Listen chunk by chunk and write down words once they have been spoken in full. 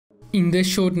In this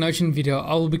short Notion video,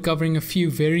 I will be covering a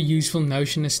few very useful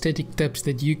Notion aesthetic tips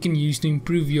that you can use to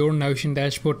improve your Notion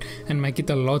dashboard and make it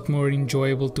a lot more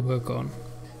enjoyable to work on.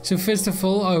 So first of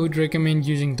all, I would recommend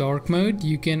using dark mode.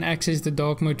 You can access the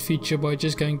dark mode feature by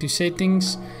just going to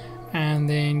settings and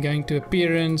then going to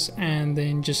appearance and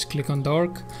then just click on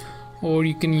dark. Or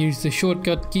you can use the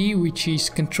shortcut key, which is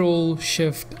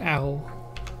Ctrl+Shift+L.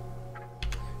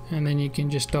 And then you can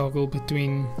just toggle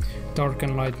between dark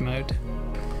and light mode.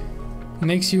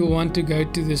 Next, you will want to go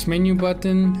to this menu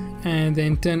button and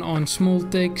then turn on small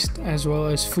text as well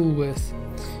as full width.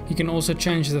 You can also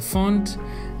change the font,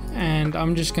 and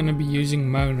I'm just going to be using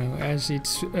Mono as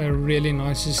it's a really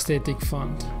nice aesthetic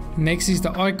font. Next is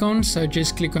the icons, so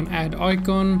just click on add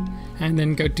icon and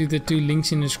then go to the two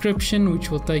links in the description,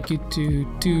 which will take you to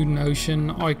two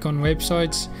Notion icon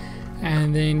websites,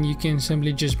 and then you can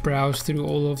simply just browse through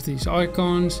all of these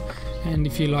icons. And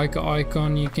if you like an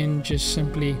icon, you can just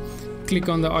simply click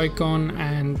on the icon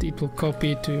and it will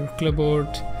copy it to your clipboard.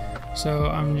 So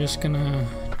I'm just gonna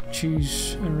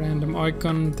choose a random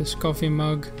icon, this coffee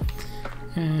mug,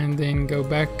 and then go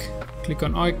back, click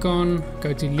on icon,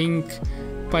 go to link,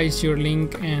 paste your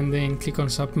link, and then click on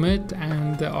submit,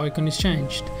 and the icon is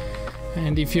changed.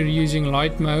 And if you're using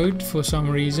light mode for some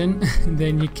reason,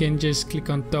 then you can just click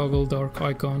on toggle dark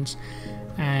icons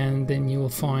and then you will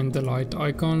find the light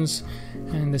icons,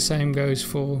 and the same goes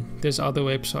for this other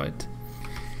website.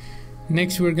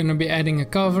 Next, we're going to be adding a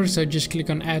cover, so just click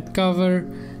on add cover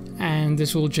and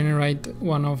this will generate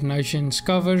one of Notion's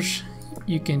covers.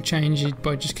 You can change it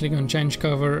by just clicking on change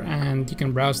cover, and you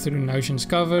can browse through Notion's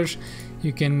covers.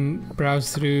 You can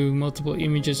browse through multiple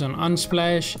images on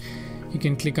Unsplash. You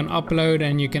can click on upload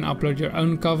and you can upload your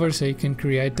own cover, so you can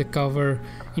create the cover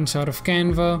inside of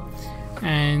Canva,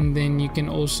 and then you can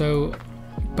also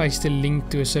paste a link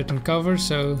to a certain cover.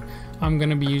 So I'm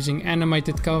going to be using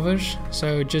animated covers,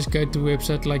 so just go to a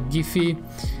website like Giphy,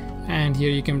 and here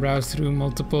you can browse through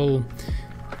multiple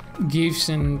GIFs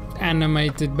and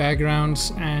animated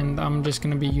backgrounds, and I'm just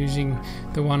going to be using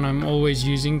the one I'm always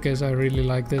using because I really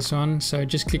like this one. So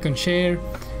just click on share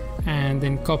and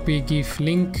then copy GIF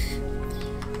link,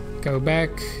 go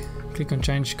back, click on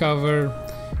change cover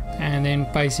and then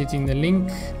paste it in the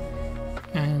link,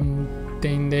 and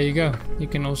then there you go. You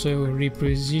can also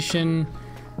reposition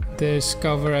this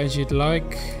cover as you'd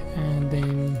like, and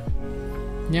then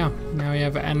yeah, now you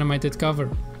have an animated cover.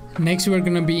 Next, we're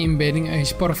going to be embedding a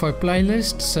Spotify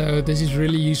playlist. So this is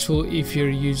really useful if you're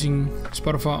using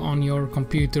Spotify on your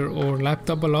computer or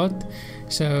laptop a lot.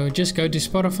 So just go to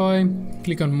Spotify,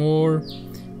 click on more,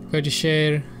 go to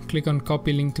share, click on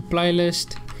copy link to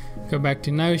playlist, go back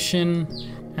to Notion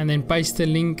and then paste the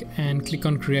link and click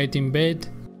on create embed.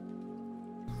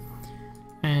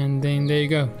 And then there you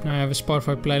go. Now I have a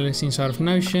Spotify playlist inside of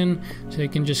Notion, so you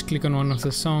can just click on one of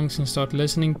the songs and start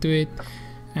listening to it.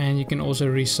 And you can also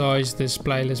resize this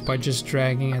playlist by just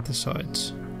dragging at the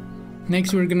sides.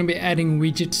 Next, we're going to be adding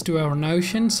widgets to our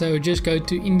Notion, so just go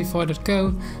to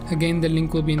indify.co. Again, the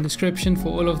link will be in the description for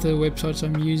all of the websites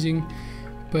I'm using.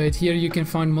 But here you can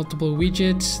find multiple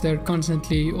widgets. They're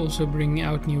constantly also bringing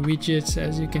out new widgets.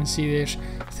 As you can see, there's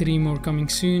 3 more coming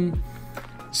soon.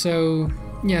 So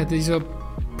yeah, these are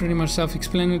pretty much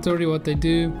self-explanatory what they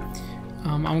do.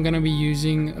 I'm going to be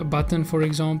using a button, for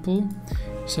example.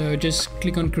 So just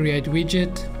click on create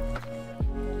widget,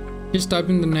 just type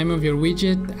in the name of your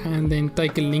widget and then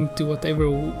take a link to whatever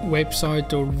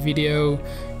website or video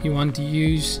you want to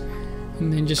use,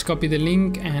 and then just copy the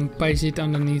link and paste it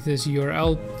underneath this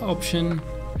URL option.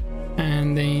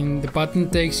 And then the button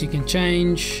text you can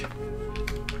change,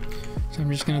 so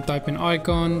I'm just going to type in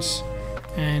icons,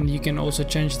 and you can also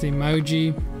change the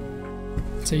emoji,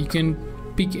 so you can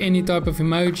pick any type of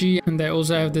emoji. And they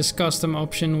also have this custom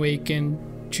option where you can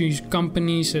choose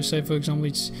company. So say for example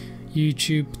it's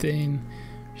YouTube, then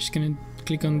I'm just gonna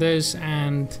click on this,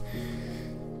 and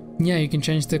yeah, you can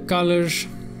change the colors,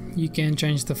 you can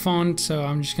change the font, so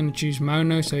I'm just gonna choose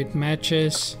Mono so it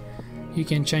matches. You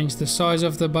can change the size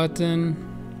of the button,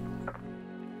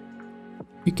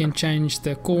 you can change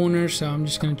the corner, so I'm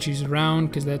just gonna choose round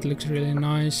because that looks really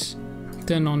nice.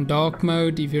 Turn on dark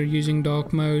mode if you're using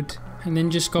dark mode, and then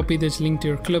just copy this link to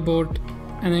your clipboard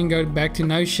and then go back to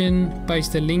Notion,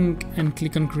 paste the link and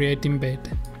click on create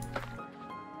embed.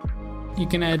 You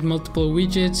can add multiple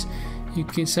widgets. You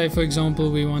can say for example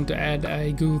we want to add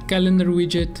a Google Calendar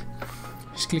widget.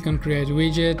 Just click on create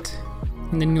widget,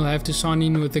 and then you'll have to sign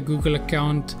in with a Google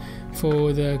account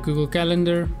for the Google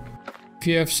Calendar. If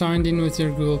you have signed in with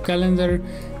your Google Calendar,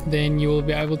 then you will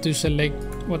be able to select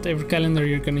whatever calendar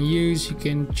you're going to use. You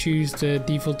can choose the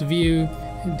default view,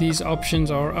 these options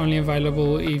are only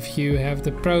available if you have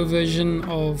the pro version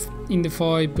of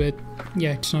Indify, but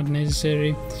yeah, it's not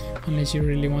necessary unless you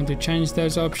really want to change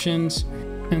those options.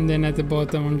 And then at the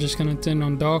bottom I'm just gonna turn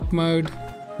on dark mode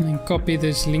and then copy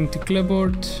this link to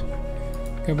clipboard,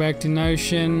 go back to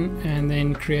Notion and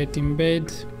then create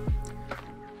embed,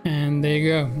 and there you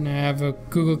go. Now I have a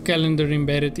Google Calendar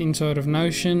embedded inside of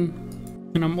Notion.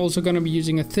 And I'm also going to be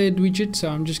using a third widget, so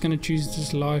I'm just going to choose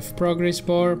this life progress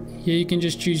bar. Here you can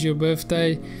just choose your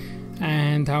birthday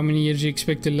and how many years you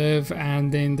expect to live, and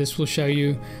then this will show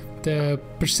you the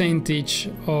percentage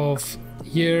of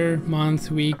year,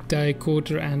 month, week, day,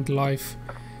 quarter and life.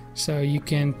 So you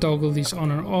can toggle these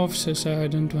on or off. So I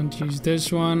don't want to use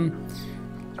this one.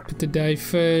 Put the day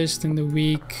first and the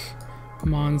week,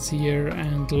 month, year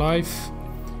and life.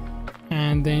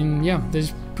 And then yeah,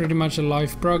 there's pretty much a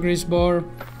life progress bar,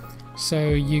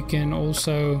 so you can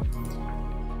also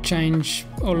change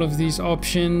all of these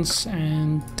options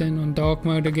and turn on dark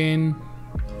mode again,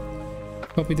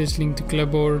 copy this link to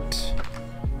clipboard,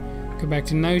 go back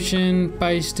to Notion,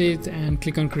 paste it and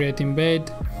click on create embed,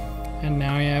 and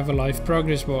now you have a life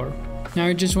progress bar. Now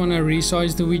you just want to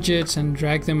resize the widgets and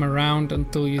drag them around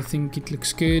until you think it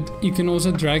looks good. You can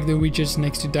also drag the widgets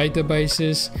next to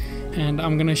databases, and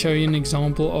I'm going to show you an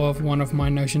example of one of my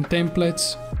Notion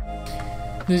templates.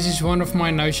 This is one of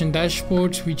my Notion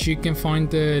dashboards, which you can find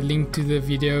the link to the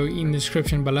video in the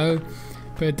description below.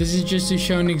 But this is just to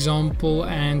show an example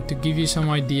and to give you some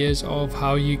ideas of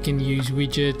how you can use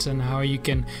widgets and how you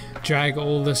can drag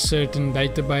all the certain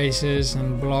databases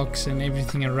and blocks and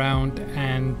everything around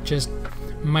and just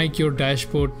make your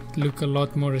dashboard look a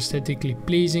lot more aesthetically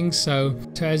pleasing. So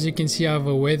as you can see, I have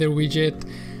a weather widget,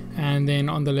 and then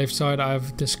on the left side I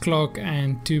have this clock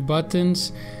and 2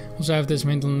 buttons. Also I have this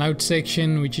mental note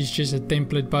section, which is just a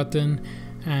template button,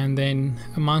 and then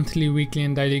a monthly, weekly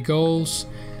and daily goals,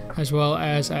 as well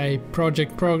as a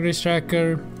project progress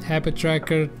tracker, habit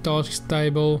tracker, tasks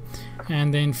table,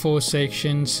 and then 4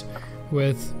 sections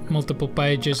with multiple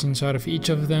pages inside of each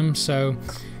of them. So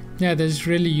yeah, this is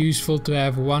really useful to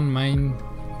have one main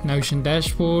Notion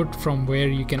dashboard from where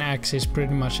you can access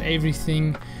pretty much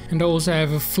everything. And I also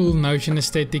have a full Notion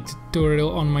aesthetic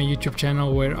tutorial on my YouTube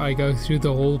channel where I go through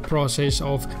the whole process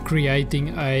of creating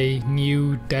a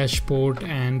new dashboard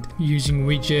and using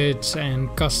widgets and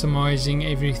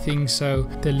customizing everything. So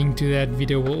the link to that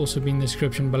video will also be in the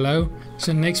description below.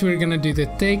 So next we're gonna do the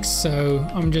text. So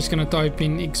I'm just gonna type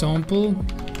in example.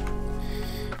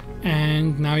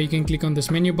 And now you can click on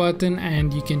this menu button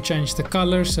and you can change the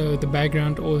color, so the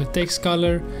background or the text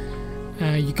color.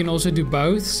 You can also do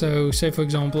both, so say for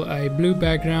example a blue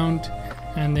background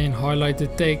and then highlight the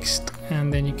text,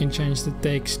 and then you can change the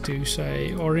text to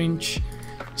say orange.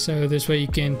 So this way you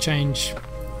can change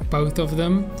both of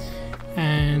them.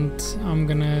 And I'm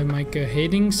gonna make a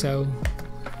heading, so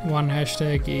one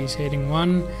hashtag is heading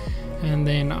 1, and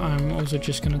then I'm also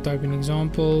just gonna type in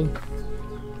example,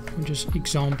 just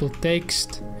example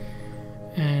text,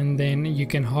 and then you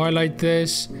can highlight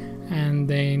this and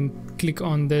then click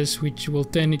on this, which will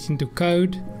turn it into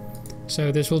code.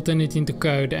 So this will turn it into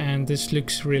code, and this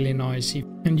looks really nice.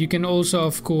 And you can also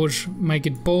of course make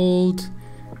it bold,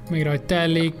 make it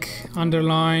italic,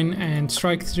 underline and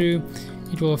strike through.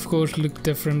 It will of course look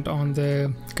different on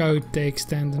the code text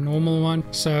than the normal one.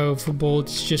 So for bold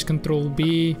it's just Control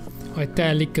B,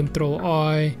 italic Control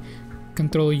I,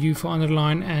 Control U for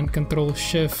underline, and Control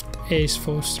Shift S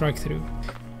for strike through.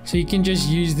 So you can just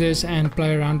use this and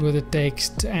play around with the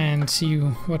text and see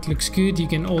what looks good. You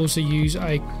can also use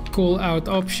a call out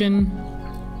option,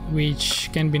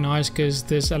 which can be nice because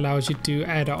this allows you to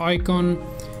add an icon,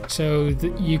 so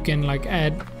that you can like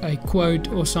add a quote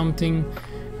or something,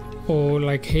 or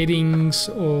like headings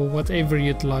or whatever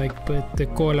you'd like. But the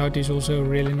call out is also a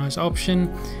really nice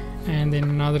option. And then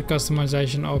another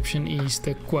customization option is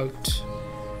the quote.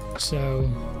 So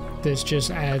this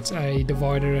just adds a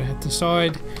divider at the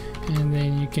side, and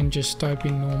then you can just type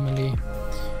in normally,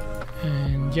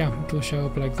 and yeah, it will show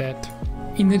up like that.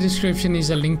 In the description is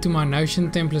a link to my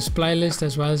Notion templates playlist,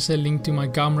 as well as a link to my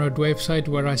Gumroad website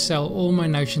where I sell all my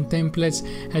Notion templates,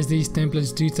 as these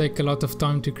templates do take a lot of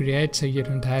time to create, so you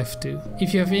don't have to.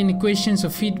 If you have any questions or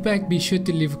feedback, be sure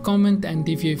to leave a comment, and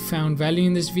if you found value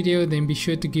in this video, then be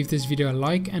sure to give this video a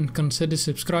like and consider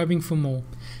subscribing for more.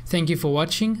 Thank you for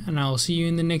watching, and I'll see you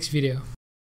in the next video.